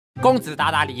公子达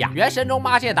达利亚，原神中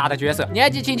马健达的角色，年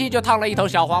纪轻轻就烫了一头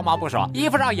小黄毛不说，衣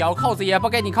服上有扣子也不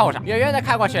给你扣上，远远的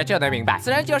看过去就能明白，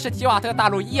此人就是提瓦特大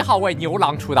陆1号位牛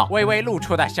郎出道，微微露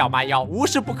出的小蛮腰，无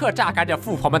时不刻榨干着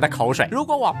富婆们的口水。如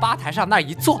果往吧台上那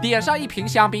一坐，点上一瓶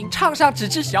香槟，唱上几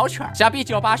支小曲儿，想必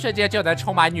酒吧瞬间就能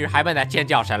充满女孩们的尖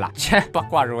叫声了。切，不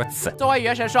过如此。作为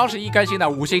原神双11更新的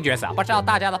5星角色，不知道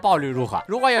大家的爆率如何？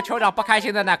如果有酋长不开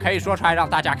心的呢，可以说出来让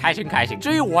大家开心开心。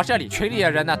至于我这里群里的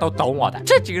人呢，都懂我的。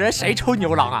这几个人谁抽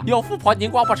牛郎啊？有富婆凝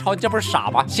光不抽，你这不是傻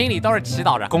吗？心里都是祈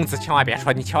祷着，公子千万别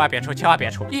出，你千万别出，千万别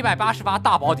出。188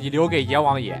大保底留给阎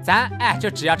王爷，咱就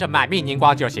只要这满命凝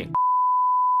光就行。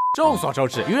众所周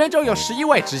知，愚人中有11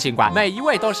位执行官，每一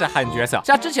位都是狠角色。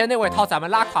像之前那位掏咱们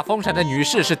拉垮封神的女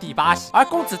士是第8席，而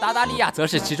公子达达利亚则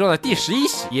是其中的第11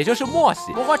席，也就是末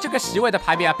席。不过这个席位的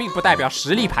排名并不代表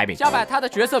实力排名，相反，他的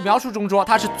角色描述中说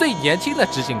他是最年轻的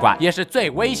执行官，也是最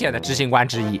危险的执行官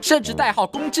之一。甚至代号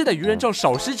公鸡的愚人众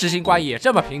首席执行官也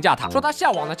这么评价他，说他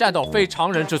向往的战斗非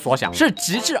常人之所想，是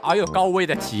极致而又高危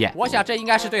的体验。我想这应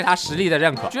该是对他实力的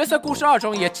认可。角色故事2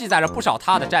中也记载了不少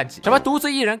他的战绩，什么独自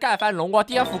一人干翻龙窝、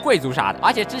颠覆贵族啥的，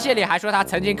而且支线里还说他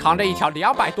曾经扛着一条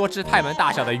200多只派门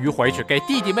大小的鱼回去给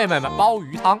弟弟妹妹们煲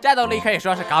鱼汤，战斗力可以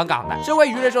说是杠杠的。身为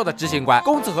愚人众的执行官，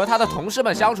公子和他的同事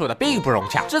们相处的并不融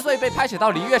洽，之所以被派遣到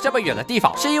离月这么远的地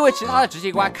方，是因为其他的执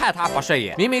行官看他不顺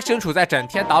眼。明明身处在整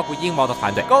天捣鼓阴谋的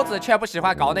团队，公子却不喜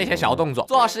欢搞那些小动作，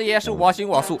做事也是我行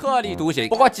我素，特立独行。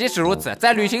不过即使如此，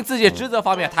在履行自己职责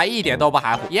方面，他一点都不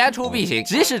含糊，言出必行。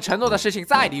即使承诺的事情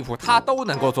再离谱，他都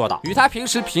能够做到。与他平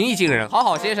时平易近人、好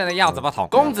好先生的样子不同，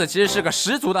公子其实是个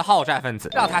十足的好战分子。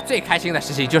让他最开心的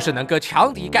事情就是能跟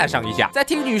强敌干上一架。在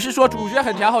听女士说主角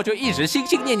很强后，就一直心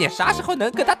心念念啥时候能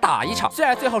跟他打一场。虽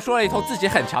然最后说了一通自己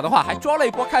很强的话，还装了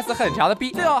一波看似很强的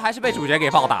逼，最后还是被主角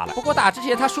给暴打了。不过打之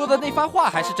前他说的那番话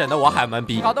还是整得我很懵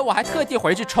逼，搞得我还特地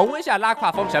回去重温下拉胯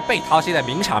封神被掏心的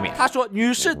名场面。他说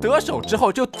女士得手之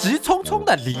后就急匆匆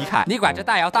的离开，你管这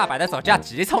大摇大摆的走叫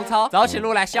急匆匆？走起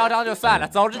路来嚣张就算了，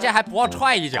走之前还不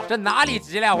踹一脚，这哪里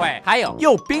急了喂？还有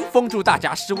用冰封住大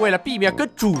家是为了避免跟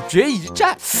主角一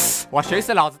战。我寻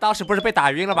思老子当时不是被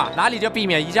打晕了吗？哪里就避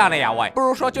免一战了呀喂？不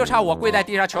如说就差我跪在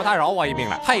地上求他饶我一命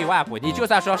了。退一万步，你就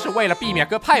算说是为了避免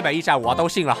跟派本一战，我都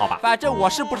信了好吧？反正我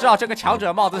是不知道这个强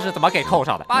者帽子是怎么给扣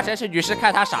上的，八成是女士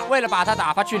看他傻，为了把他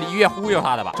打发去离月忽悠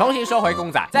他的吧。重新说回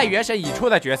公仔，在原神已出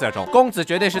的角色中，公子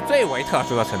绝对是最为特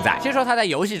殊的存在。先说他在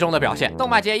游戏中的表现，动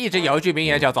漫界一直有一句名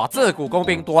言叫做自古工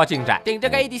兵多精湛，顶着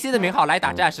个 ADC 的名号来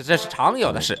打战士，这是常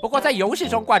有的事。不过在游戏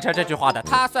中贯彻这句话的，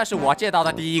他算是我见到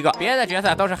的第一个。别的角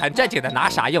色都是很正经的拿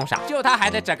啥用啥，就他还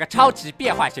能整个超级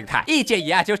变换形态，一剑一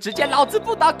按就直接老子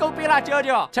不当工兵了，舅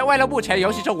舅成为了目前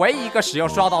游戏中唯一一个使用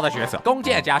双刀的角色，弓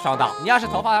箭加双刀。你要是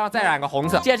头发上再染个红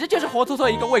色，简直就是活脱脱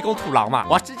一个魏公土狼嘛！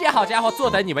我直接好家伙坐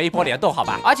等你们一波联动好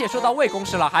吧？而且说到魏公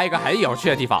侍郎，还有一个很有趣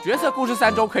的地方，角色故事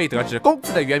3中可以得知，公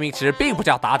子的原名其实并不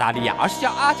叫达达利亚，而是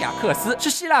叫阿贾克斯，是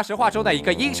希腊神话中的一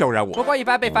个英雄人物，不过一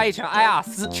般被翻译成埃阿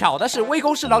斯。巧的是，魏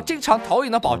公侍郎经常投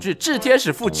影的宝具炽天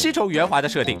使负7重圆环的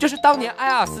设定，就是当年埃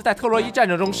阿斯在特洛伊战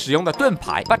争中使用的盾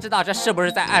牌，不知道这是不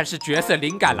是在暗示角色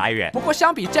灵感来源。不过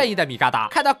相比正义的米嘎达，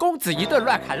看到公子一顿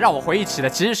乱砍，让我回忆起的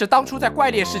其实是当初在怪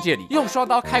猎世界里用双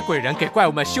刀开鬼人给怪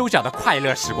物们修脚的快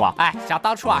乐时光。哎，想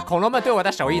当初啊，恐龙们对我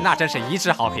的手艺那真是一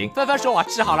致好评，纷纷说我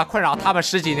治好了困扰他们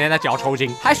10几年的脚抽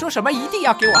筋，还说什么一定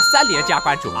要给我3连加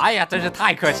关注。哎呀，真是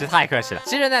太客气太客气了。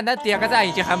其实呢，能点个赞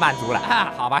已经很满足了。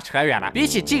好吧，扯远了。比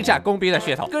起近战工兵的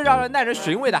噱头，更让人耐人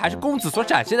寻味的还是公子所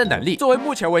展现的能力。作为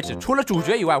目前为止除了主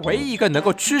角以外唯一一个能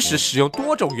够驱使使用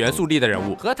多种元素力的人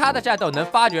物，和他的战斗能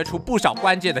发掘出不少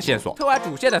关键的线索。推完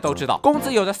主线的都知道，公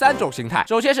子有着3种形态。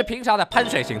首先是平常的喷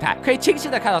水形态，可以清晰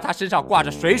的看到他身上挂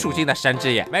着水属性的神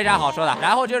之眼，没啥好说的。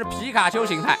然后就是皮卡丘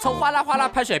形态，从哗啦哗啦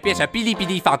喷水变成哔哩哔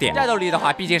哩放电。战斗力的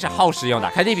话，毕竟是后使用的，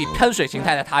肯定比喷水形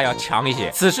态的他要强一些。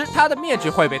此时他的面具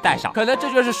会被戴上，可能这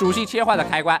就是属性切换的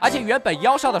开关。而且原本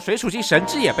腰上的水属性神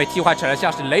之眼被替换成了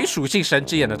像是雷属性神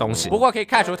之眼的东西。不过可以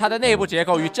看出它的内部结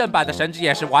构与正版的神之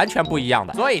眼是完全不一样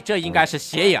的，所以这应该是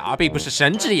斜眼而并不是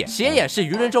神之眼。斜眼是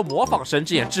愚人众模仿神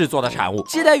之眼制作的产物，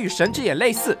机能与神之眼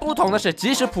类似，不同的是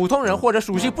即使普通人或者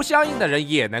属性不相应的人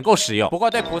也能够使用。不过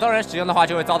对普通人使用的话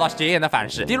就会遭到斜眼的反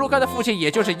噬，迪卢克的父亲也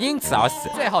就是因此而死。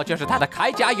最后就是他的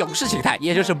铠甲勇士形态，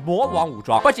也就是魔王武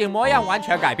装，不仅模样完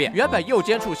全改变，原本右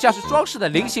肩处像是装饰的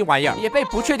菱形玩意儿也被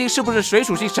不确定是不是水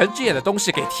属性神之眼的东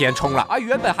西给填充了，而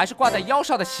原本还是挂在腰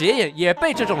上的斜眼也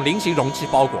被这种菱形容器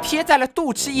包裹，贴在了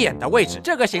肚脐眼的位置。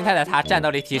这个形态的它战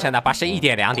斗力提升的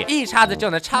81.2点，一叉子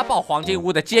就能插爆黄金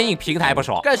屋的坚硬平台不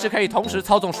说，更是可以同时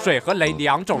操纵水和雷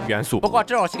2种元素。不过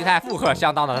这种形态负荷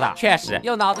相当的大，确实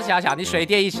用脑子想想，你水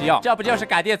电一起用，这不就是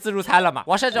感电自助餐了吗？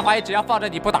我甚至怀疑只要放着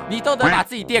你不打，你都能把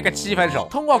自己电个7分熟。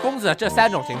通过公子这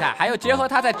3种形态，还有结合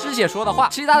他在支线说的话，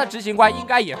其他的执行官应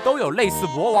该也都有类似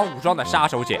魔王武装的杀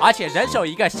手锏，而且人手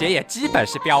一个斜眼基本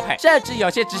是标配，甚至有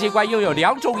些执行官拥有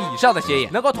2种以上的斜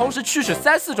眼，能够同时驱使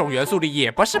3、4种元素力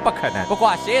也不是不可能。不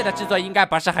过斜眼的制作应该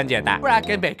不是很简单，不然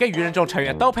给每个鱼人众成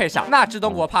员都配上，那至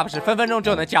东国怕不是分分钟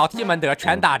就能脚踢门德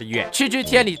拳打璃月，区区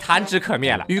天理弹指可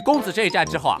灭了。与公子这一战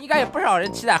之后啊，应该有不少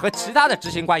人期待和其他的执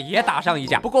行官也打上一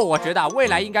架。不过我觉得未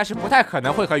来应该是不太可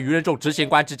能会和鱼人众执行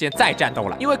官之间再战斗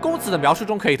了，因为公子的描述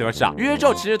中可以得知啊，鱼人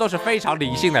众其实都是非常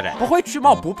理性的人，不会去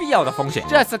冒不必要的风险。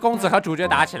这次公子和主角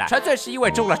打起来，纯粹是因为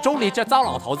中了钟离这糟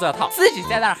老头子的套，自己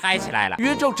在那儿嗨起来了。鱼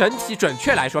人众整体准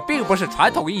确来说，并不是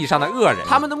传统意义上的恶人，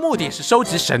他们的目的是收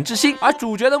集神之心，而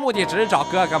主角的目的只是找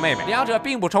哥哥妹妹，两者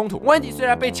并不冲突。温迪虽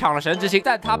然被抢了神之心，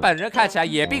但他本人看起来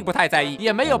也并不太在意，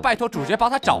也没有拜托主角帮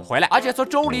他找回来。而且从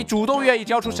钟离主动愿意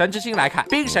交出神之心来看，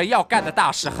冰神要干的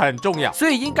大事很重要，所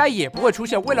以应该也不会出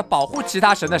现为了保护其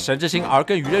他神的神之心而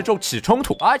跟鱼人众起冲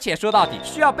突。而且说到底，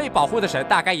需要被保护的神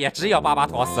大概也只有巴巴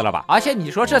托斯了吧。而且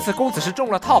你说这次公子是中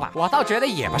了套吧，我倒觉得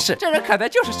也不是，这人可能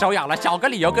就是手痒了，找个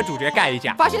理由跟主角干一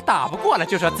架，发现打不过了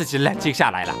就说自己冷静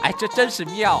下来了。哎，这真是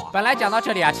妙啊！本来讲到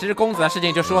这里啊，其实公子的事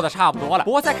情就说的差不多了。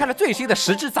不过在看了最新的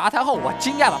实质杂谈后，我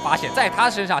惊讶的发现，在他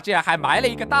身上竟然还埋了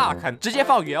一个大坑，直接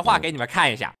放原话给你们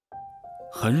看一下。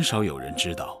很少有人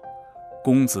知道，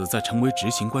公子在成为执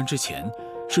行官之前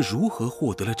是如何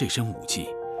获得了这身武技，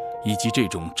以及这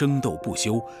种争斗不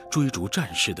休、追逐战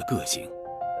士的个性。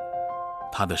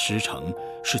他的师承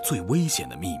是最危险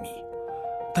的秘密，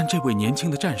但这位年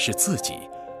轻的战士自己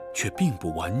却并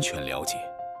不完全了解。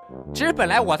其实本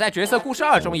来我在角色故事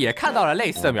2中也看到了类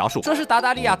似的描述，说是达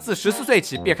达利亚自14岁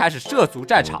起便开始涉足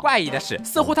战场。怪异的是，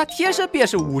似乎他天生便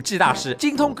是武技大师，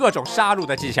精通各种杀戮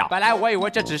的技巧。本来我以为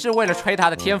这只是为了吹他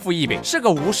的天赋异禀，是个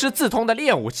无师自通的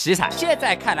练武奇才。现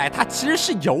在看来，他其实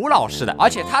是有老师的，而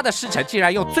且他的师承竟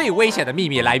然用最危险的秘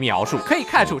密来描述，可以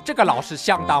看出这个老师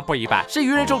相当不一般，是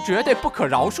鱼人众绝对不可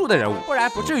饶恕的人物，不然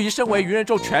不至于身为鱼人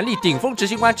众权力顶峰执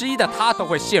行官之一的他都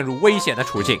会陷入危险的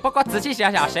处境。不过仔细想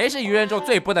想，谁是鱼人众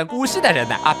最不能姑息的人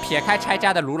呢？啊，撇开拆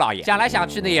家的卢老爷，想来想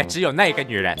去呢，也只有那个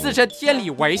女人，自称天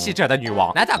理维系者的女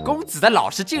王。难道公子的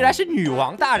老师竟然是女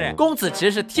王大人？公子其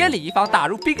实是天理一方打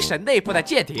入冰神内部的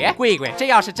间谍？贵贵，这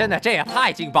要是真的，这也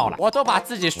太劲爆了，我都把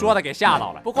自己说的给吓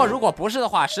到了。不过如果不是的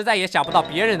话，实在也想不到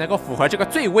别人能够符合这个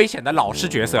最危险的老师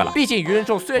角色了。毕竟鱼人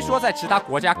众虽说在其他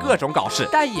国家各种搞事，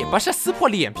但也不是撕破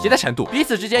脸皮的程度，彼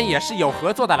此之间也是有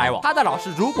合作的来往。他的老师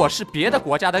如果是别的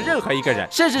国家的任何一个人，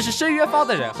甚至是深渊方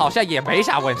的人，好像也没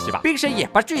啥问题吧。冰神也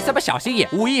不至于这么小心眼，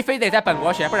武艺非得在本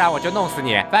国学，不然我就弄死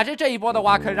你。反正这一波的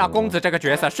挖坑让公子这个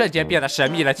角色瞬间变得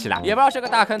神秘了起来，也不知道这个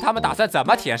大坑他们打算怎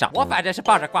么填上，我反正是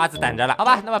抱着瓜子等着了。好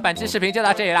吧，那么本期视频就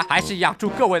到这里了，还是一样，祝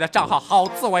各位的账号好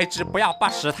自为之，不要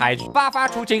8时抬举，8发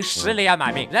出金10连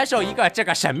满命，人手一个这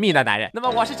个神秘的男人。那么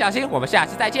我是小新，我们下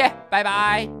期再见，拜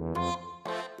拜。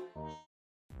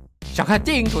想看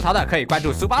电影吐槽的可以关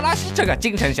注苏巴拉西这个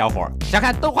京城小伙儿，想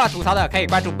看动画吐槽的可以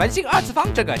关注萌新2次方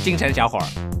这个京城小伙儿。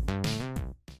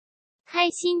开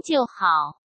心就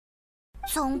好，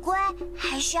总归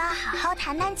还是要好好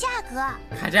谈谈价格。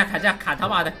砍价砍价砍他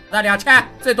妈的，那2000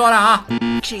最多了啊！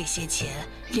这些钱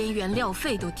连原料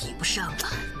费都抵不上了。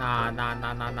那，哎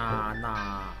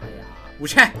呀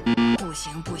，5000。不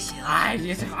行不行，哎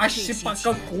呀，这28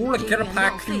个股了，给了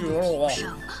拍 Q 了。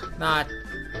那，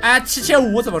哎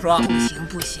，7500怎么说？不行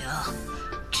不行，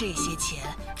这些钱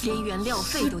连原料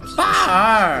费都抵不上。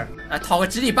82，哎，讨个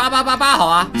吉利8888好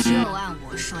啊。就按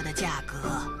我说的价格，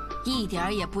一点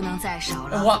儿也不能再少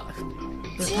了。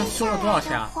他收了多少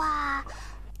钱啊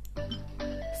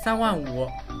？35000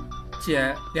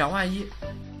减21000，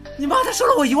你妈他收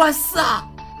了我14000啊！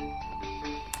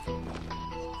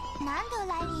难得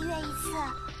来璃月一次，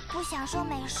不享受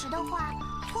美食的话，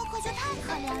托克就太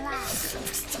可怜了。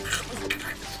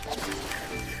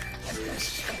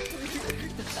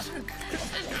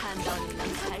看到你能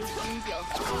开心就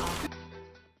好。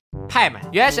派们，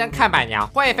原神看板娘，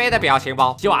会飞的表情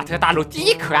包，吉瓦特大陆第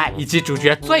一可爱，以及主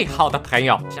角最好的朋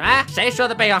友。什么？谁说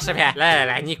的备用视频？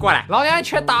来，你过来，老娘一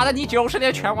拳打的你90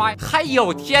年拳歪，还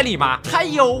有天理吗？还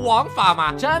有王法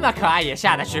吗？这么可爱也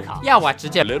下得去口？要我直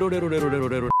接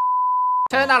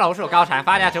趁大老鼠高产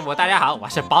发家之母，大家好，我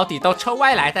是保底都抽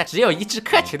歪来的只有一只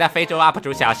客群的非洲 UP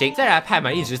主小新。虽然派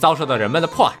门一直遭受到人们的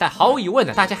迫害，但毫无疑问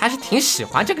的，大家还是挺喜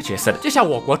欢这个角色的。就像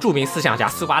我国著名思想家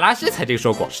苏巴拉西曾经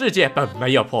说过：“世界本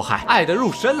没有迫害，爱得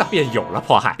入深了，便有了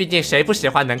迫害。”毕竟谁不喜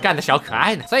欢能干的小可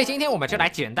爱呢？所以今天我们就来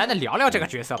简单的聊聊这个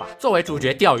角色吧。作为主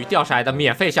角钓鱼钓上来的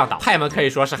免费向导，派门可以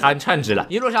说是很称职了。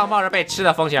一路上冒着被吃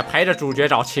的风险，陪着主角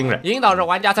找亲人，引导着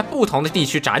玩家在不同的地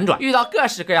区辗转，遇到各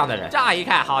式各样的人。乍一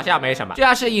看好像没什么，就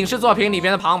像是影视作品里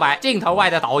边的旁白、镜头外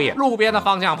的导演、路边的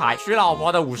方向牌、娶老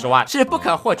婆的50万，是不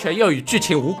可或缺又与剧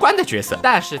情无关的角色。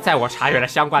但是在我查阅了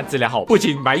相关资料后，不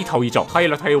仅眉头一皱，推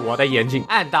了推我的眼睛，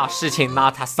暗道事情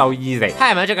not so easy。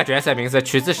派门这个角色名字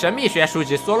取自神秘学书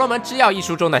籍《所罗门之钥》一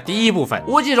书中的第一部分，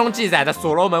无记中记载的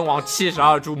所罗门王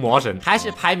72诸魔神，还是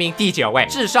排名第9位，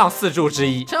至上4柱之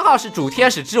一，称号是主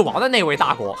天使之王的那位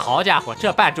大国。好家伙，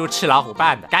这扮猪吃老虎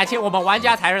扮的，感情我们玩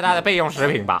家才是他的备用食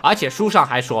品吧？而且书上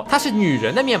还说他是女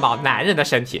人的面貌，男人的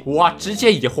身体。我直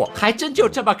接疑惑，还真就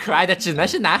这么可爱的只能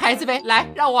是男孩子呗？来，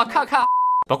让我看看。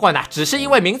不过呢，只是因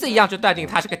为名字一样就断定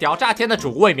他是个屌炸天的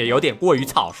主，未免有点过于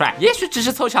草率。也许只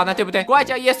是凑巧呢，对不对？国外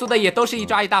叫耶稣的也都是一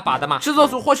抓一大把的嘛。制作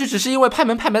组或许只是因为派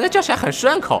门的叫起来很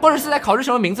顺口，或者是在考虑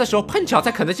什么名字的时候，碰巧在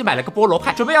肯德基买了个菠萝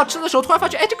派，准备要吃的时候，突然发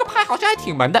觉，哎，这个派好像还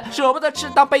挺萌的，舍不得吃，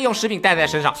当备用食品带在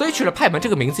身上，所以取了派门这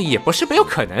个名字也不是没有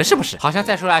可能，是不是？好像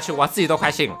再说下去，我自己都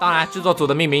快信了。当然，制作组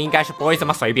的命名应该是不会这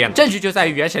么随便的，证据就在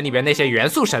于原神里边那些元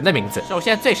素神的名字。首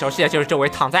先最熟悉的就是这位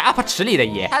躺在 UP 池里的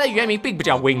爷，他的原名并不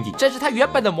叫 Windy， 甚至他原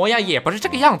本的模样也不是这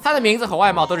个样子，他的名字和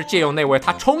外貌都是借用那位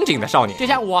他憧憬的少年。就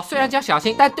像我虽然叫小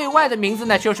新，但对外的名字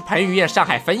呢就是彭于晏、上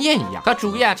海分宴一样，和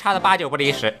主宴差的8、9不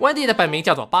离10。温蒂的本名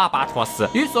叫做巴巴托斯，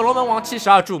与所罗门王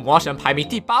72柱魔神排名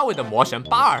第8位的魔神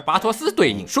巴尔巴托斯对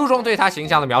应。书中对他形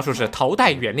象的描述是头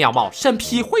戴原料帽，身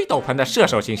披灰斗篷的射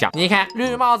手形象。你看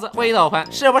绿帽子、灰斗篷，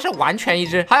是不是完全一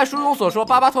致？还有书中所说，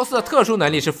巴巴托斯的特殊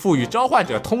能力是赋予召唤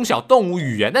者通晓动物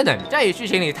语言的能力，这与剧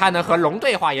情里他能和龙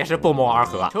对话也是不谋而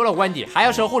合。除了温蒂，还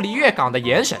有守护璃月港的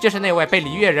岩神，就是那位被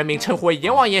璃月人民称呼为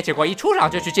阎王爷，结果一出场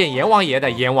就去见阎王爷的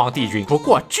阎王帝君。不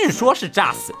过据说是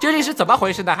炸死，究竟是怎么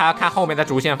回事呢？还要看后面的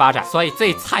主线发展。所以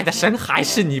最菜的神还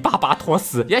是你巴巴托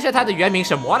斯，也许他的原名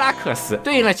是摩拉克斯，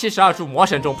对应了72柱魔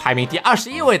神中排名第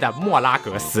21位的莫拉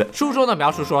格斯。书中的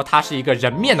描述说他是一个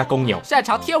人面的公牛，擅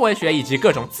长天文学以及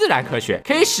各种自然科学，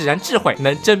可以使人智慧，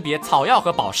能甄别草药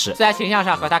和宝石。虽然形象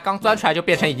上和他刚钻出来就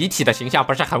变成遗体的形象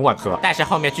不是很吻合，但是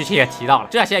后面剧情也提到了，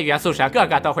这些元素神个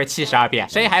个都会72变，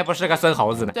谁还不是个孙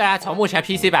猴子呢？虽然从目前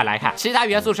PC 版来看，其他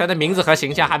元素神的名字和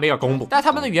形象还没有公布，但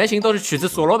他们的原型都是取自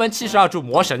所罗门72柱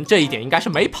魔神，这一点应该是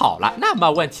没跑了。那么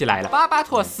问题来了，巴巴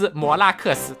托斯、摩拉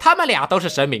克斯，他们俩都是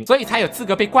神明，所以才有资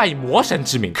格被冠以魔神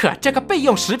之名。可这个备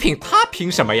用食品他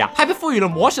凭什么呀？还被赋予了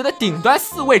魔神的顶端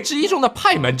4位之一中的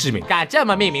派门之名。敢这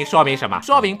么命名说明什么？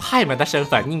说明派门的身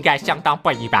份应该相当不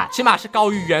一般，起码是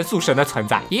高于元素神的存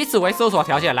在。以此为搜索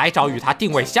条件来找与他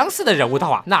定位相似的人物的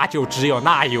话，那就只有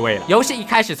那一位了。游戏一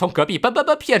开始从隔壁奔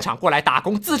片场过来打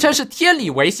工，自称是天理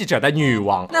维系者的女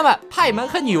王。那么派门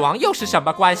和女王又是什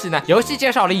么关系呢？游戏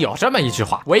介绍里有这么一句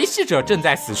话：维系者正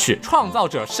在死去，创造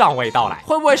者尚未到来。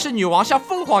会不会是女王像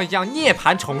凤凰一样涅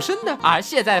槃重生呢？而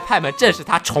现在的派门正是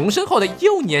她重生后的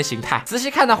幼年形态。仔细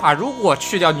看的话，如果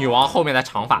去掉女王后面的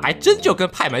长发，还真就跟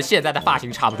派门现在的发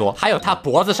型差不多。还有她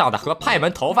脖子上的和派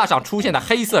门头发上出现的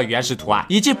黑色原始图案，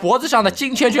以及脖子上的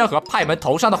金圈圈和派门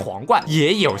头上的皇冠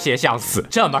也有些相似。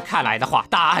这么看来的话，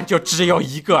答案就只有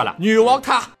一个了，女王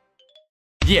她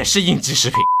也是应急食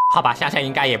品。好吧，想想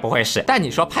应该也不会是，但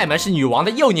你说派门是女王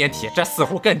的幼年体，这似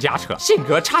乎更加扯，性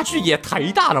格差距也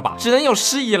忒大了吧，只能用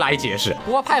失忆来解释。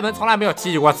不过派门从来没有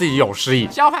提起过自己有失忆，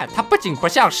相反，他不仅不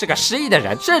像是个失忆的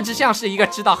人，甚至像是一个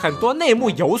知道很多内幕、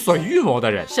有所预谋的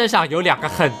人。身上有2个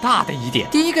很大的疑点，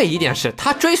第一个疑点是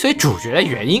他追随主角的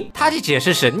原因，他的解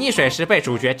释是溺水时被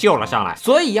主角救了上来，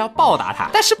所以要报答他。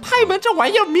但是派门这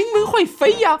玩意儿明明会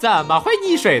飞呀，怎么会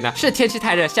溺水呢？是天气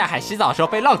太热下海洗澡的时候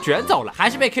被浪卷走了，还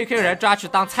是被 QQ 人抓去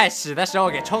当菜洗的时候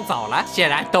给冲走了？显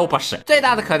然都不是。最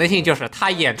大的可能性就是他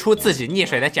演出自己溺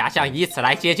水的假象，以此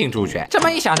来接近主角。这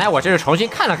么一想呢，我就是重新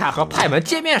看了看和派门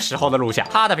见面时候的录像，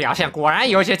他的表现果然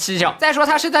有些蹊跷。再说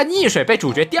他是在溺水被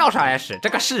主角钓上来时，这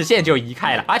个视线就移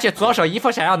开了，而且左手一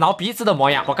副想要挠鼻子的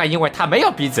模样，不过因为他没有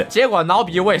鼻子，结果挠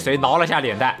鼻未遂，挠了下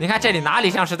脸蛋。你看这里哪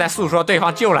里像是在诉说对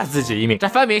方救了自己一命，这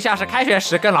分明像是开学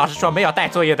时跟老师说没有带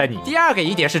作业的你。第二个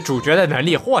疑点是主角的能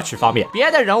力获取方面，别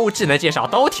的人物智能介绍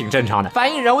都挺正常的，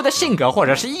反映人人物的性格或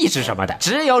者是意志什么的，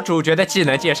只有主角的技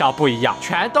能介绍不一样，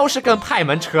全都是跟派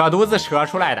门扯犊子扯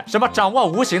出来的。什么掌握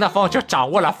无形的风就掌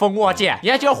握了蜂窝剑，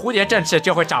研究蝴蝶振翅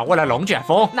就会掌握了龙卷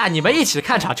风。那你们一起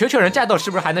看场球人战斗，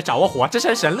是不是还能掌握火之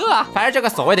神神乐啊？反正这个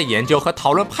所谓的研究和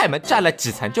讨论派门占了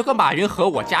几层，就跟马云和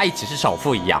我加一起是首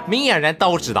富一样，明眼人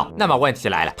都知道。那么问题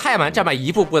来了，派门这么一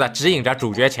步步的指引着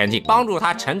主角前进，帮助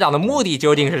他成长的目的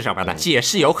究竟是什么呢？解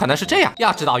释有可能是这样：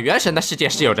要知道，原神的世界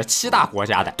是有着7大国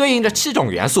家的，对应着7种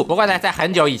元素。不过呢，在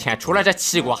很久以前，除了这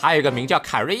7国，还有一个名叫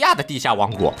凯瑞亚的地下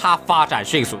王国，它发展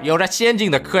迅速，有着先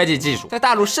进的科技技术，在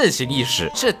大陆盛行一时，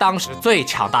是当时最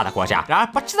强大的国家。然而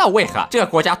不知道为何，这个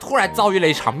国家突然遭遇了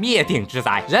一场灭顶之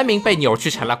灾，人民被扭曲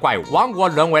成了怪物，王国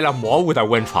沦为了魔物的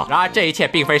温床。然而这一切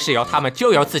并非是由他们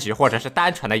咎由自取，或者是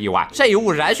单纯的意外。这一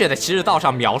物染血的骑士道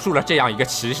上描述了这样一个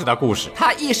骑士的故事：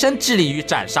他一生致力于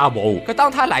斩杀魔物，可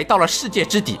当他来到了世界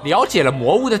之底，了解了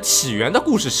魔物的起源的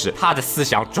故事时，他的思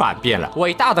想转变了。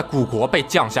伟大的古国被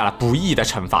降下了不义的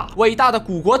惩罚，伟大的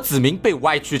古国子民被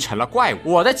歪曲成了怪物。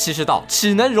我的骑士道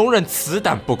岂能容忍此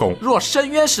等不公？若深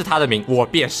渊是他的名，我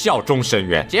便效忠深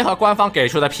渊。结合官方给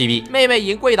出的 PV， 妹妹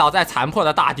已跪倒在残破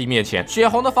的大地面前，血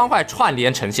红的方块串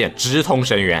联成线，直通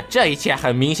深渊。这一切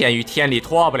很明显与天理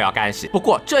脱不了干系。不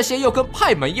过这些又跟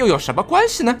派门又有什么关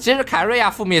系呢？其实凯瑞亚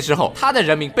覆灭之后，他的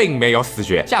人民并没有死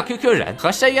绝，像 QQ 人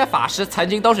和深渊法师曾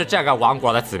经都是这个王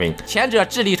国的子民，前者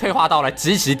智力退化到了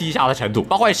极其低下的程度，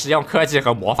不会使用科技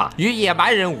和魔法，与野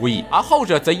蛮人无异；而后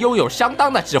者则拥有相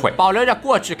当的智慧，保留着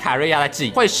过去凯瑞亚的记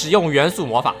忆，会使用元素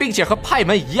魔法，并且和派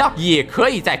门一样，也可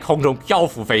以在空中漂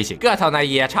浮飞行，个头呢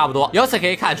也差不多。由此可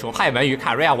以看出，派门与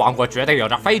凯瑞亚王国绝对有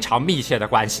着非常密切的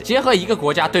关系。结合一个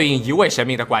国家对应一位神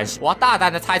明的关系，我大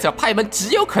胆的猜测，派门极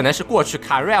有可能是过去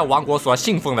凯瑞亚王国所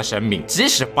信奉的神明，即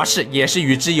使不是，也是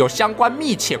与之有相关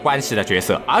密切关系的角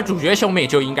色。而主角兄妹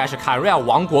就应该是凯瑞亚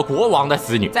王国国王的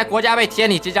子女，在国家被天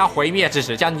理即将毁灭之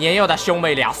时，将年幼的兄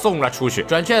妹俩送了出去，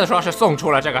准确的说是送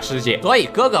出了这个世界。所以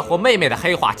哥哥或妹妹的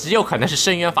黑化极有可能是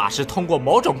深渊法师通过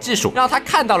某种技术让他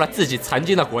看到了自己曾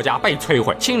经的国家被摧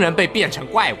毁，亲人被变成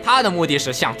怪物，他的目的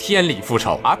是向天理复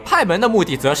仇。而派门的目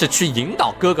的则是去引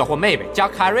导哥哥或妹妹将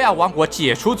凯瑞亚王国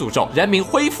解除诅咒，人民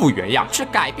恢复原样，去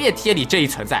改变天理这一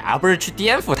存在，而不是去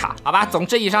颠覆它。好吧，总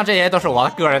之以上这些都是我的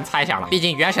个人猜想了，毕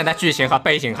竟原神的剧情和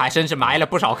背景还甚至埋了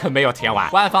不少坑没有填完，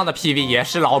官方的 PV 也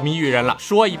是老谜语人了，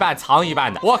说一半藏一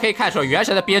半的。我可以看出原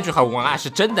神的编剧和文案是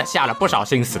真的下了不少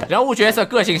心思的，人物角色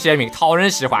个性鲜明，讨人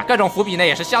喜欢，各种伏笔呢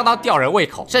也是相当吊人胃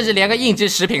口，甚至连个应急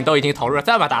食品都已经投入了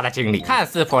这么大的精力，看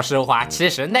似朴实无华，其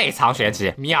实内藏玄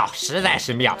机，妙，实在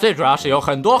是妙。最主要是有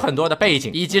很多的背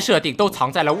景以及设定都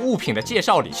藏在了物品的介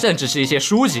绍里，甚至是一些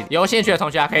书籍，有兴趣的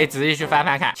同学可以仔细去翻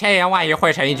翻看，千言万语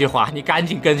汇成一句话，你赶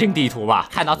紧跟进地图吧。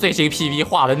看到最新 PV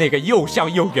画的那个又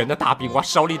香又圆的大饼，我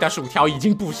手里的薯条已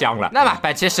经不香了。那么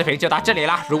本期视频就到这里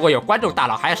啦，如果有观众大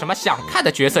佬还有什么想看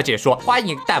的角色解说，欢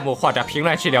迎弹幕或者评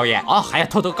论区留言哦。还要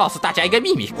偷偷告诉大家一个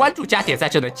秘密，关注加点赞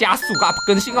就能加速 UP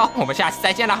更新哦。我们下期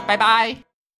再见啦，拜拜。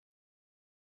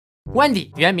温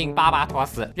迪原名巴巴托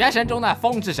斯，原神中的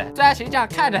风之神，虽然形象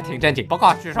看着挺正经，不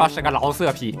过据说是个老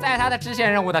色批。在他的支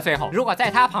线任务的最后，如果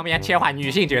在他旁边切换女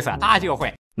性角色，他就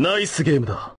会 Nice game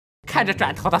的。看着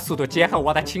转头的速度，结合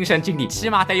我的亲身经历，起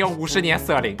码得有50年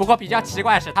色龄。不过比较奇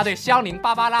怪的是，他对香菱、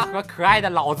芭芭拉和可爱的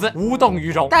老子无动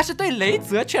于衷，但是对雷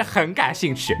泽却很感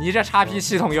兴趣。你这 XP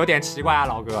系统有点奇怪啊，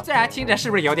老哥。虽然听着是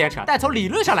不是有点扯，但从理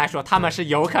论上来说，他们是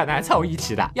有可能凑一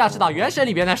起的。要知道，原神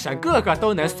里边的神个个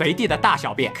都能随地的大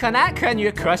小便，可男可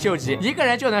女可秀吉，一个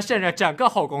人就能胜任整个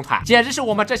后宫团，简直是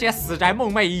我们这些死宅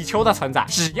梦寐以求的存在。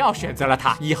只要选择了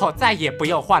他，以后再也不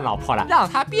用换老婆了，让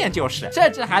他变就是，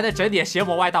甚至还能整点邪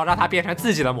魔歪道，让他变成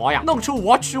自己的模样，弄出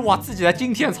我取我自己的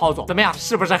惊天操作。怎么样，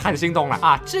是不是很心动了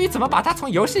啊？至于怎么把他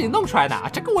从游戏里弄出来的啊，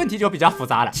这个问题就比较复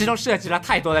杂了，其中涉及了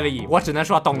太多的利益，我只能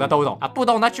说懂的都懂啊，不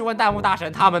懂的去问弹幕大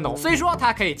神，他们懂。虽说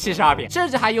他可以72变，甚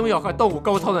至还拥有和动物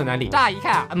沟通的能力，乍一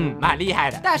看蛮厉害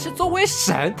的，但是作为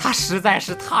神，他实在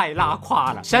是太拉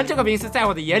胯了。神这个名词在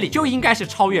我的眼里就应该是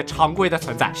超越常规的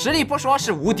存在，实力不说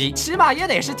是无敌，起码也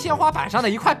得是天花板上的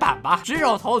一块板吧。举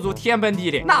手投足天崩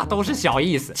地裂那都是小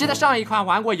意思。记得上一款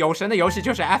玩过有神的游戏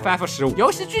就是 FF15，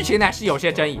 游戏剧情呢是有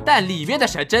些争议，但里面的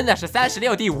神真的是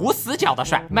36D 无死角的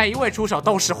帅，每一位出手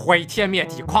都是毁天灭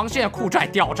地，狂炫酷拽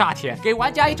屌炸天，给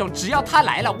玩家一种只要他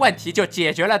来了问题就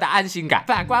解决了的安心感。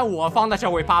反观我方的这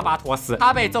位巴巴托斯，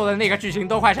他被揍的那个剧情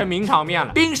都快成名场面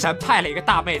了，冰神派了一个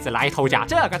大妹子来偷家，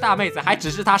这个大妹子还只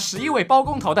是他11位包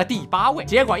工头的第8位，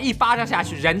结果一巴掌下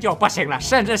去人就不行了，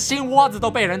甚至心窝子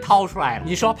都被人掏出来了。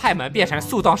你说派门变成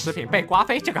速冻食品被刮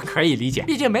飞，这个可以理解，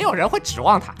毕竟没有人会指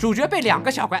望他。主角被2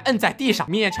个小怪摁在地上，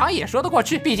勉强也说得过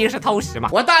去，毕竟是偷袭嘛。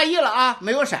我大意了啊，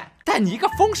没有闪。但你一个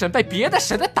封神被别的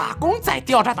神的打工仔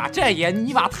吊着打，这也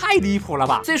尼玛太离谱了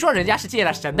吧！虽说人家是借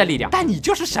了神的力量，但你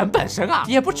就是神本身啊，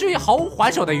也不至于毫无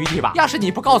还手的余地吧？要是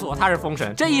你不告诉我他是封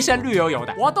神，这一身绿油油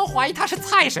的，我都怀疑他是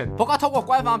菜神。不过通过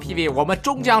官方 PV， 我们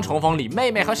终将重逢里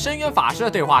妹妹和深渊法师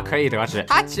的对话可以得知，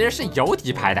他其实是有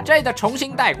底牌的。这里的重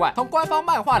新戴冠，从官方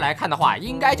漫画来看的话，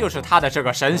应该就是他的这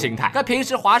个神形态，跟平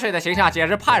时划水的形象简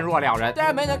直判若两人。虽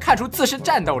然没能看出自身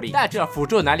战斗力，但这辅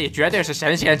助能力绝对是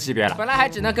神仙级别了。本来还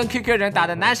只能跟 QQ 人打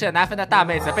的难舍难分的大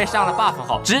妹子，被上了 buff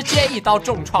后，直接一刀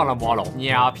重创了魔龙。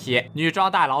牛批！女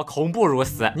装大佬恐怖如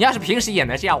斯。你要是平时演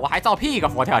的这样，我还照屁一个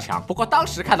佛跳墙。不过当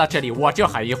时看到这里，我就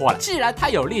很疑惑了，既然他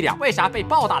有力量，为啥被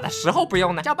暴打的时候不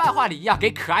用呢？像漫画里一样给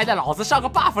可爱的老子上个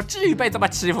buff， 至于被这么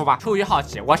欺负吗？出于好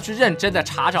奇，我去认真的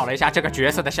查找了一下这个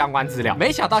角色的相关资料，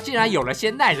没想到竟然有了些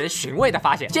耐人寻味的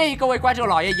发现。建议各位观众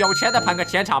老爷，有钱的捧个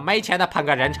钱场，没钱的捧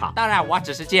个人场。当然，我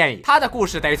只是建议，他的故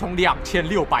事得从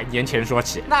2600年前说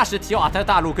起。那时提瓦特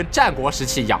大陆跟战国时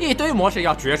期一样，一堆魔神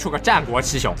要决出个战国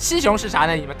七雄。七雄是啥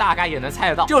呢？你们大概也能猜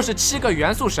得到，就是7个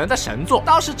元素神的神作。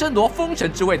当时争夺封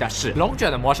神之位的是龙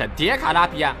卷的魔神迭卡拉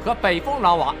比安和北风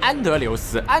狼王安德留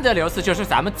斯。安德留斯就是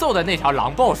咱们揍的那条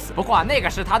狼 boss， 不过那个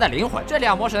是他的灵魂。这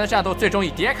两魔神的战斗最终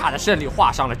以迭卡的胜利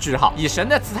画上了句号，以神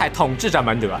的姿态统治着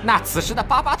蒙德。那此时的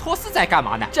巴巴托斯在干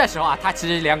嘛呢？这时候啊，他其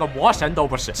实连个魔神都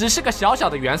不是，只是个小小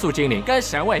的元素精灵，跟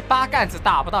神位八竿子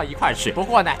打不到一块去。不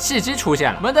过呢，契机出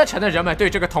现了，蒙德城的人们对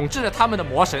这个统治着他们的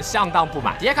魔神相当不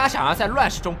满。迭卡想要在乱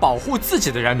世中保护自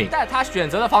己的人民，但他选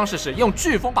择的方式是用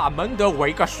飓风把蒙德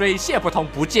围个水泄不通，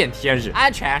不见天日。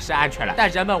安全是安全了，但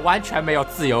人们完全没有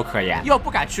自由可言，又不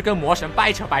敢去跟魔神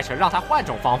掰扯掰扯，让他换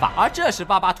种方法。而这时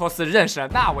巴巴托斯认识了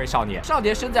那位少年。少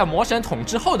年身在魔神统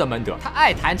治后的蒙德，他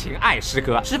爱弹琴爱诗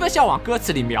歌，十分向往歌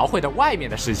词里描绘的外面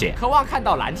的世界，渴望看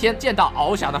到蓝天，见到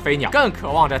翱翔的飞鸟，更渴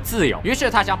望着自由。于是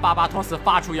他向巴巴托斯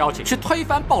发出邀请，去推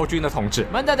翻暴君的统治。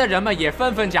蒙德的人们也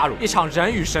纷纷加入，一场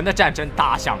人与神的战争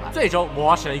打响了。最终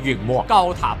魔神陨没，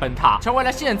高塔崩塌，成为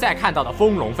了现在看到的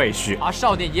丰隆废墟。而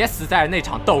少年也死在了那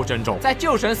场斗争中。在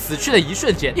旧神死去的一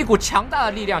瞬间，一股强大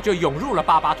的力量就涌入了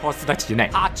巴巴托斯的体内，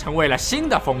他成为了新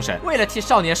的封神。为了替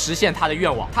少年实现他的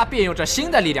愿望，他便用这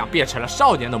新的力量变成了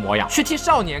少年的模样，去替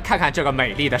少年看看这个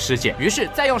美丽的世界。于是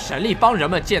再用神力帮人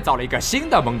们建造了一个新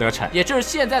的蒙德城，也就是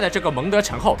现在的这个蒙德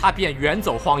城后，他便远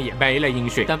走荒野，没了音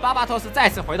讯。等巴巴托斯再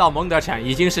次回到蒙德城，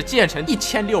已经是建成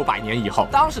1600年以后。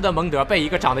当时的蒙德被一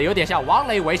个长得有点像王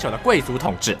雷为首的贵族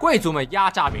统治，贵族们压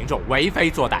榨民众，为非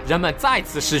作歹，人们再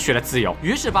次失去了自由。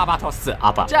于是巴巴托斯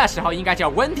这时候应该叫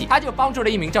温迪，他就帮助了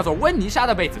一名叫做温妮莎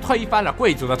的妹子推翻了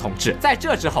贵族的统治。在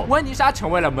这之后，温妮莎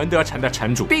成为了蒙德城的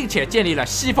城主，并且建立了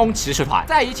西风骑士团。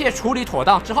在一切处理妥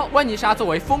当之后，温妮莎作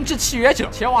为风之契约者，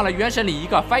前往了原神里一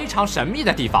个非常神秘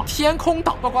的地方——天空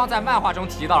岛。不光在漫画中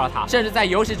提到了他，甚至在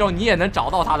游戏中你也能找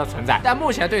到他的存在，但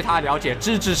目前对他了解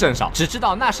知之甚少，只知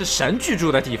道那是神居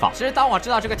住的地方。其实当我知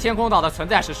道这个天空岛的存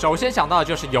在时，首先想到的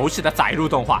就是游戏的载入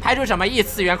动画，排除什么异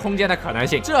次元空间的可能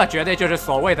性，这绝对就是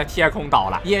所谓的天空岛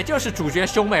了，也就是主角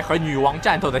兄妹和女王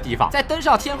战斗的地方。在登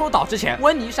上天空岛之前，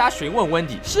温妮莎询问温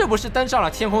迪是不是登上了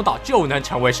天空岛就能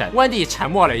成为神。温迪沉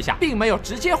默了一下，并没有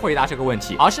直接回答这个问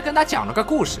题，而是跟他讲了个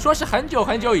故事，说是很久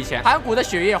很久以前，盘古的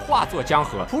血液化作江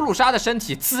河，普鲁莎的身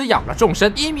体滋养了众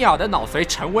生，伊米尔的脑髓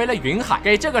成为了云海，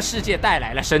给这个世界带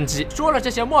来了生机。说了这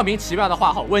些莫名其妙的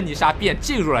话后，温妮莎便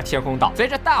进入了天空岛。随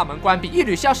着大门关闭，一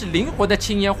缕像是灵魂的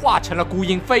青烟化成了孤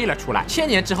鹰飞了出来。千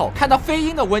年之后，看到飞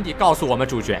鹰的温迪告诉我们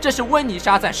主角，这是温妮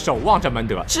莎在守望着蒙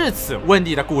德。至此，温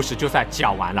迪的故事就算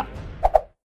讲完了。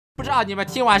不知道你们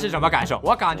听完是什么感受？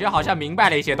我感觉好像明白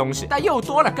了一些东西，但又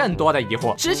多了更多的疑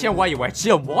惑。之前我以为只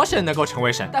有魔神能够成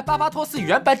为神，但巴巴托斯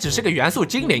原本只是个元素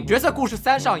精灵。角色故事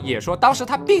3上也说，当时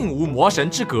他并无魔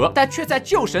神之格，但却在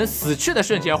旧神死去的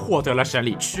瞬间获得了神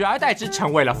力，取而代之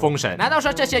成为了封神。难道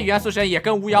说这些元素神也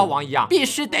跟巫妖王一样，必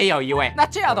须得有一位？那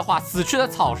这样的话，死去的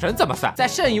草神怎么算？在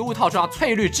圣遗物套装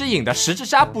翠绿之影的十字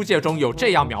沙部件中有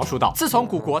这样描述到：自从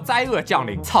古国灾厄降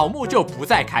临，草木就不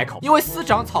再开口，因为司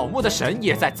掌草木的神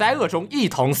也在灾厄中一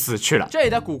同死去了。这里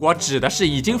的古国指的是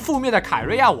已经覆灭的凯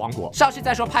瑞亚王国。上期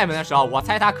在说派门的时候，我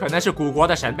猜他可能是古国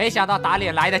的神，没想到打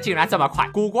脸来的竟然这么快。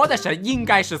古国的神应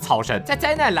该是草神，在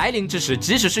灾难来临之时，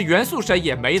即使是元素神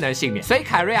也没能幸免，随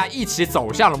凯瑞亚一起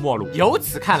走向了末路。由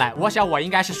此看来，我想我应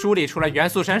该是梳理出了元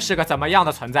素神是个怎么样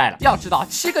的存在了。要知道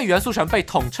，7个元素神被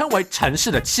统称为城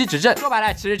市的7执政，说白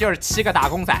了其实就是7个打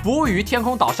工仔，服务于天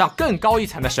空岛上更高一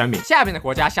层的神明。下面的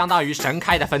国家相当于神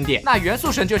开的分店，那元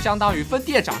素神就相当于分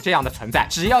店长这样的存在，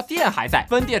只要店还在，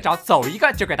分店长走一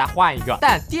个就给他换一个，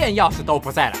但店要是都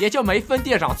不在了，也就没分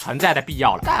店长存在的必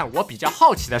要了。但我比较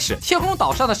好奇的是，天空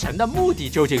岛上的神的目的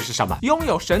究竟是什么？拥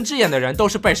有神之眼的人都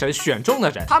是被神选中的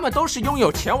人，他们都是拥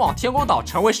有前往天空岛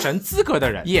成为神资格的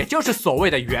人，也就是所谓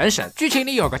的元神。剧情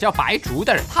里有个叫白竹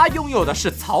的人，他拥有的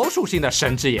是草属性的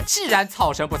神之眼。既然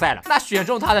草神不在了，那选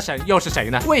中他的神又是谁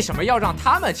呢？为什么要让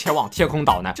他们前往天空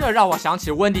岛呢？这让我想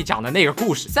起温迪讲的那个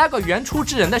故事，3个原初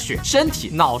之人的血、身体、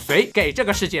脑髓给这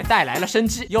个世界带来了生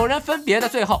机。有人分别的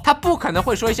最后，他不可能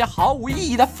会说一些毫无意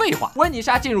义的废话。温妮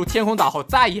莎进入天空岛后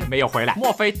再也没有回来，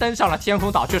莫非登上了天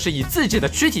空岛就是以自己的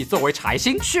躯体作为柴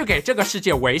薪，去给这个世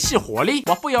界维系活力？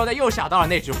我不由得又想到了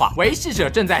那句话：维系者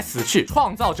正在死去，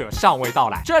创造者尚未到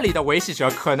来。这里的维系者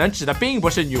可能指的并不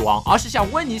是女王，而是像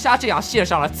温妮莎这样献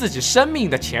上了自己生命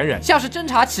的前人，像是侦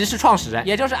察骑士创始人，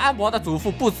也就是安博的祖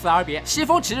父不辞而别，西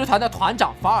风骑士团的团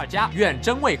长法尔加远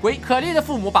征未归，可莉的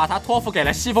父母把他托付给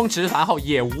了西风骑士团后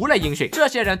也无了音讯。这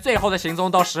些人最后的行踪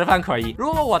都十分可疑。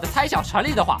如果我的猜想成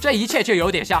立的话，这一切就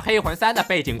有点像黑魂3的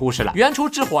背景故事了。原初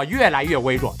之火越来越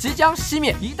微弱，即将熄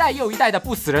灭，一代又一代的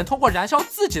不死人通过燃烧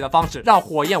自己的方式让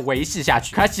火焰维系下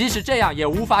去，可即使这样也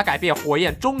无法改变火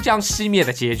焰终将熄灭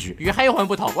的结局。与黑魂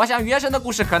不同，我想原神的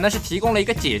故事可能是提供了一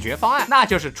个解决方案，那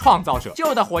就是创造者。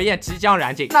旧的火焰即将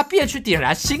燃尽，那便去点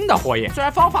燃新的火焰。虽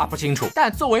然方法不清楚，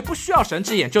但作为不需要神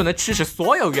之眼就能驱使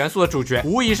所有元素的主角，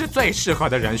无疑是最适合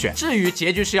的人选。至于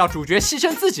结局是要主角牺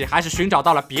牲自己，还是寻找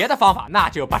到了别的方法，那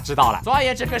就不知道了。总而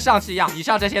言之，跟上期一样，以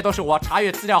上这些都是我查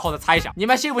阅资料后的猜想，你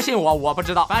们信不信我不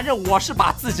知道，反正我是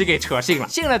把自己给扯信了。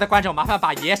信了的观众麻烦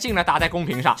把爷信了打在公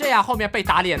屏上，这样后面被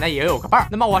打脸的也有个伴儿。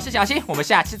那么我是小新，我们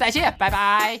下期再见，拜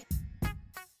拜。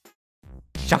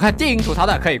想看电影吐槽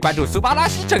的可以关注苏巴拉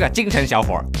西这个精神小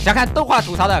伙儿，想看动画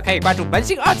吐槽的可以关注萌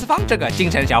新二次方这个精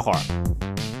神小伙儿。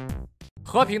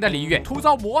和平的璃月突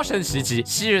遭魔神袭击，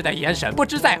昔日的炎神不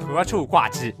知在何处挂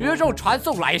机，宇宙传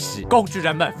送来袭，工具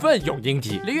人们奋勇迎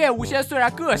敌。璃月五仙虽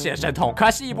然各显神通，可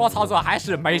惜一波操作还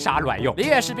是没啥卵用。璃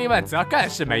月士兵们则更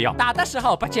是没用，打的时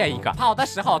候不见一个，跑的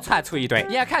时候窜出一堆，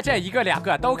眼看这一个两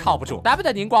个都靠不住。咱们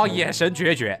的宁光眼神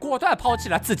决绝，果断抛弃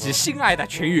了自己心爱的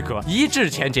群玉阁，一掷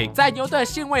千金。在牛顿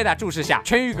欣慰的注视下，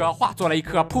群玉阁化作了一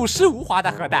颗朴实无华的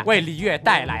核弹，为璃月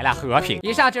带来了和平。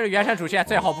以上就是原神主线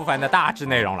最后部分的大致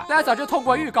内容了。虽然早就通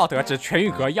过预告得知全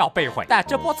玉阁要被毁，但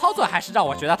这波操作还是让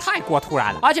我觉得太过突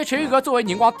然了。而且全玉阁作为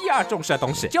宁光第2重视的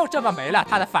东西，就这么没了，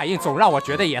他的反应总让我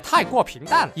觉得也太过平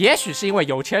淡了。也许是因为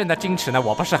有钱人的矜持呢，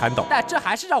我不是很懂，但这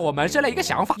还是让我萌生了一个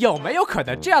想法：有没有可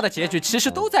能这样的结局其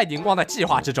实都在宁光的计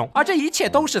划之中，而这一切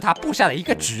都是他布下的一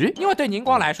个局？因为对宁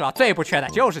光来说最不缺的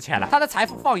就是钱了，他的财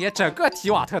富放眼整个提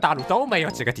瓦特大陆都没有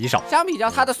几个敌手，相比较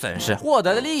他的损失，获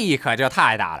得的利益可就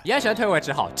太大了。炎神退位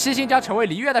之后，七星将成为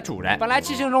璃月的主人，本来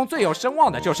七星中最有声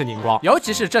望的就是宁光，尤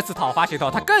其是这次讨伐行动，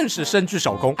他更是深居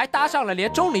首功，还搭上了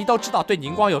连钟离都知道对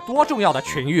宁光有多重要的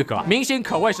群玉阁，明星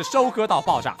可谓是收割到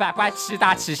爆炸。反观七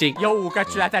大七星，有5个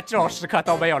居然在这种时刻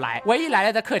都没有来，唯一来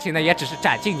了的客情呢，也只是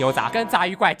斩尽牛杂，跟杂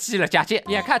鱼怪击了架界。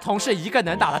眼看同事一个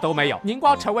能打的都没有，宁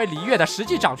光成为璃月的实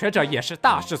际掌权者也是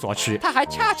大势所趋，他还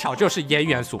恰巧就是炎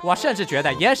元素。我甚至觉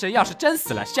得炎神要是真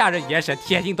死了，下任炎神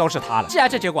铁定都是他了。既然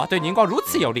这结果对宁光如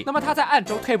此有利，那么他在暗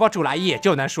中推波助澜也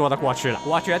就能说得过去了。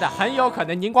我觉得很有可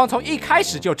能宁光从一开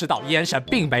始就知道炎神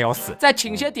并没有死，在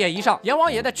请仙典仪上，阎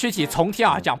王爷的躯体从天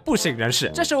而降，不省人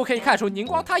事。这时候可以看出宁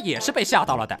光他也是被吓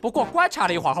到了的。不过观察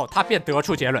了一会儿后，他便得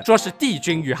出结论，说是帝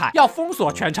君遇害，要封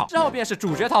锁全场。之后便是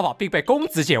主角逃跑并被公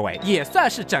子解围，也算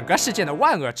是整个事件的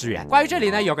万恶之源。关于这里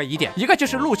呢，有个疑点，一个就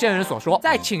是陆仙人所说，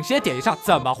在请仙典仪上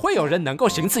怎么会有人能够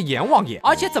行刺阎王爷，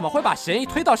而且怎么会把嫌疑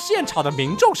推到现场的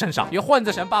民众身上？与混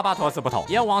子神巴巴托斯不同，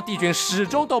阎王帝君始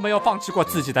终都没有放弃过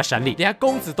自己的神力，连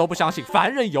公子都不相信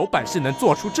凡人有本事能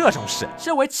做出这种事。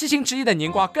身为七星之一的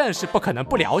宁光更是不可能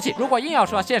不了解。如果硬要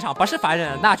说现场不是凡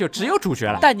人，那就只有主角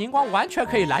了。但宁光完全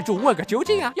可以拦住问个究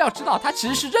竟啊！要知道他其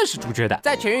实是认识主角的，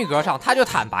在全玉阁上他就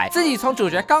坦白自己从主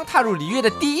角刚踏入璃月的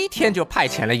第1天就派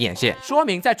遣了眼线，说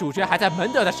明在主角还在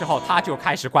门德的时候他就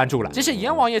开始关注了。即使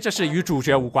阎王爷这事与主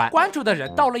角无关，关注的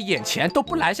人到了眼前都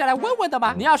不拦下来问问的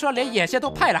吗？你要说连眼线都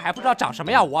派了还不知道长什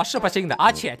么样，我是不信的。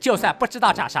而且就算不知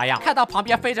道长啥样，看到旁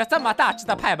边飞着这么大只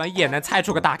的派门也能猜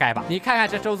出个大概吧。你看看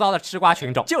这周遭的吃瓜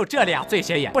群众，就这俩最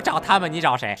显眼，不找他们你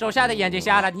找谁？手下的眼睛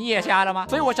瞎了，你也瞎了吗？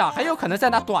所以我想很有可能在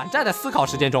那短暂的思考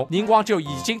时间中，宁光就已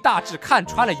经大致看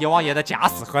穿了阎王爷的假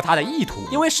死和他的意图。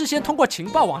因为事先通过情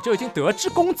报网就已经得知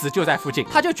公子就在附近，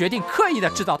他就决定刻意的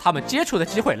制造他们接触的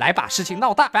机会来把事情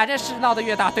闹大，反正事闹得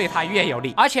越大对他越有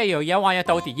利，而且有阎王爷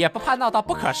兜底，也不怕闹到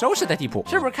不可收拾的地步。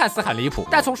是不是看似很离谱？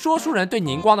但从说书人对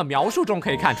宁光的描述中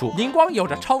可以看出，宁光有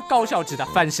着超高效级的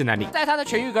分析能力。在他的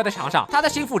全玉阁阁的墙上，他的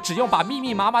心腹只用把密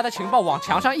密麻麻的情报往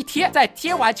墙上一贴，在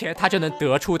贴完前他就能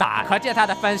得出答案，可见他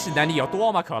的分析能力有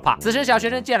多么可怕。此时小学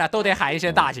生见了都得喊一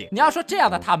声大姐。你要说这样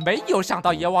的他没有想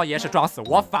到阎王爷是装死，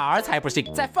我反而才不信。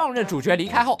在放任主角离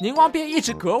开后，宁王便一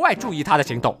直格外注意他的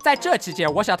行动。在这期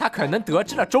间，我想他可能得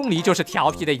知了钟离就是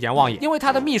调皮的阎王爷，因为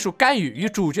他的秘书甘雨与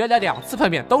主角的2次碰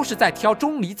面都是在挑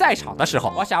钟离在场的时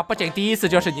候。我想不仅第一次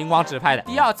就是宁王指派的，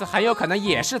第2次很有可能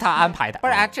也是他安排的，不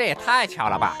然这也太巧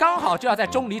了吧。刚好就要在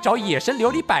钟离找野生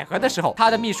琉璃百合的时候，他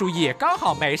的秘书也刚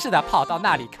好没事的跑到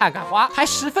那里看看花，还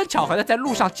十分巧合的在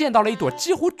路上见到了一朵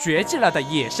几乎绝迹了的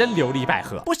野生琉璃百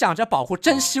合，不想着保护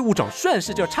珍稀物种，顺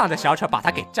势就唱着小扯把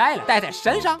它给摘了带在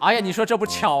身上。哎呀，你说这不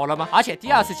巧了吗？而且第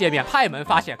2次见面，派门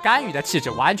发现甘雨的气质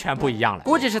完全不一样了，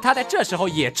估计是他在这时候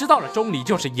也知道了钟离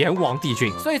就是阎王帝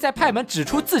君，所以在派门指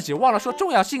出自己忘了说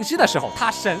重要信息的时候，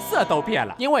他神色都变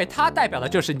了，因为他代表的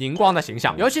就是宁光的形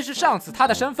象，尤其是上次他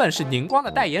的身份是宁光的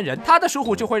代言人，他的疏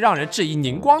忽就会让人质疑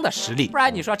宁光的实力。不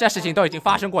然你说这事情都已经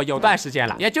发生过有段时间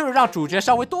了，也就是让主角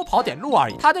稍微多跑点路而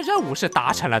已，他的任务是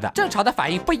达成了的，正常的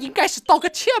反应不应该是道个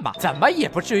歉吗？怎么也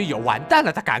不至于有完蛋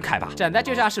了的感慨吧？整的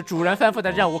就像是主人吩咐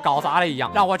的任务搞砸了一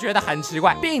样，让我觉得很奇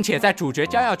怪。并且在主角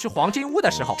将要去黄金屋的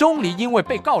时候，钟离因为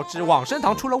被告知往生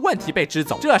堂出了问题被支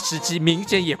走，这时机明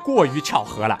显也过于巧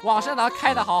合了。往生堂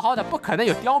开得好好的，不可能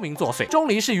有刁民作祟，钟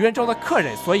离是愚人众的客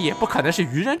人，所以也不可能是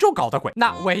愚人众搞的鬼，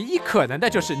那唯一可能的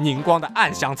就是宁光的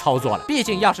暗箱操作了。毕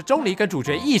竟要是钟离跟主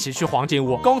角一起去黄金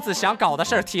屋，公子想搞的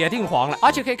事儿铁定黄了。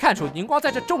而且可以看出宁光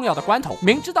在这重要的关头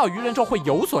明知道愚人众会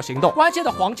有所行动，关键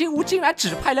的黄金屋竟然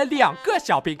只派了2个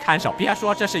小兵看守，别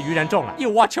说这是愚人众了，一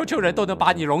窝秋秋人都能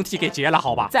把你龙体给劫了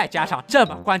好吧。再加上这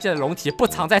么关键的龙体不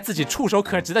藏在自己触手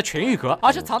可及的群玉阁，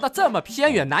而是藏到这么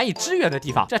偏远难以支援的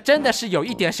地方，这真的是有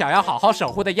一点想要好好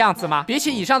守护的样子吗？比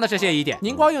起以上的这些疑点，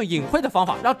宁光用隐晦的方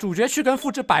法让主角去跟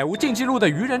复制百无禁忌录的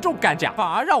愚人众干架，反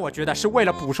而让我觉得是为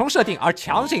了补充设定而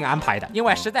强行安排的，因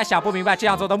为实在想不明白这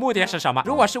样做的目的是什么。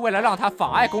如果是为了让他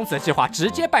妨碍公子的计划，直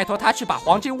接拜托他去把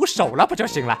黄金屋守了不就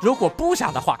行了？如果不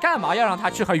想的话，干嘛要让他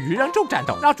去和愚人众战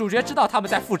斗，让主角知道他们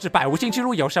在复制百无禁忌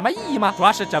录有什么意义吗？主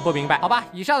要是整不明白。好吧，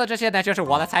以上的这些呢就是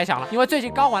我的猜想了，因为最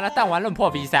近刚完了弹丸论破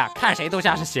比赛，看谁都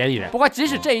像是嫌疑人。不过即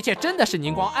使这一切真的是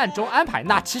宁光暗中安排，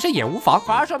那其实也无妨，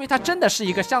反而说明他真的是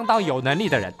一个相当有能力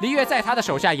的人。璃月在他的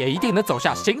手下也一定能走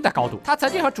向新的高度。他曾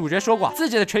经和主角说过，自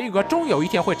己的全玉阁终有一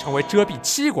天会成为遮蔽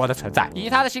7国的存在，以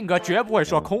他的性格绝不会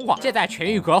说空话。现在全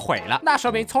玉阁毁了，那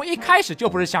说明从一开始就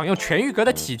不是想用全玉阁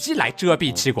的体积来遮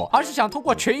蔽7国，而是想通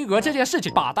过全玉阁这件事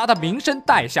情把他的名声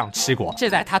带向7国。现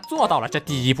在他做到了这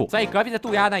第一步，所以隔壁的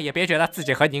渡鸦呢也别觉得自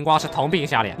己和宁光是同病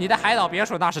相怜。你的海岛别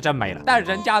墅那是真没了，但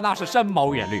人家那是深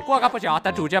谋远虑。过个不久，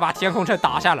等主角把天空城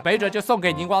打下了，没准就送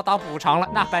给宁光当补偿了。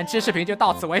那本期视频就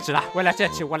到此为止了。为了这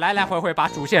期我来来回回把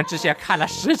主线支线看了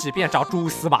10几遍，找蛛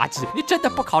丝马迹。你真的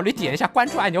不考虑点一下关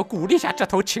注按钮，鼓励一下这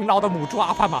头勤劳的母猪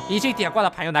阿宽吗？已经点过的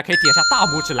朋友呢，可以点下大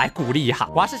拇指来鼓励一下。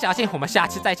我是小新，我们下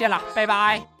期再见啦，拜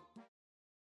拜。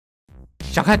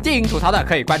想看电影吐槽的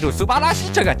可以关注苏巴拉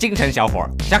西这个精神小伙，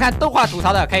想看动画吐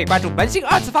槽的可以关注萌新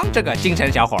二次方这个精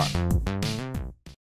神小伙。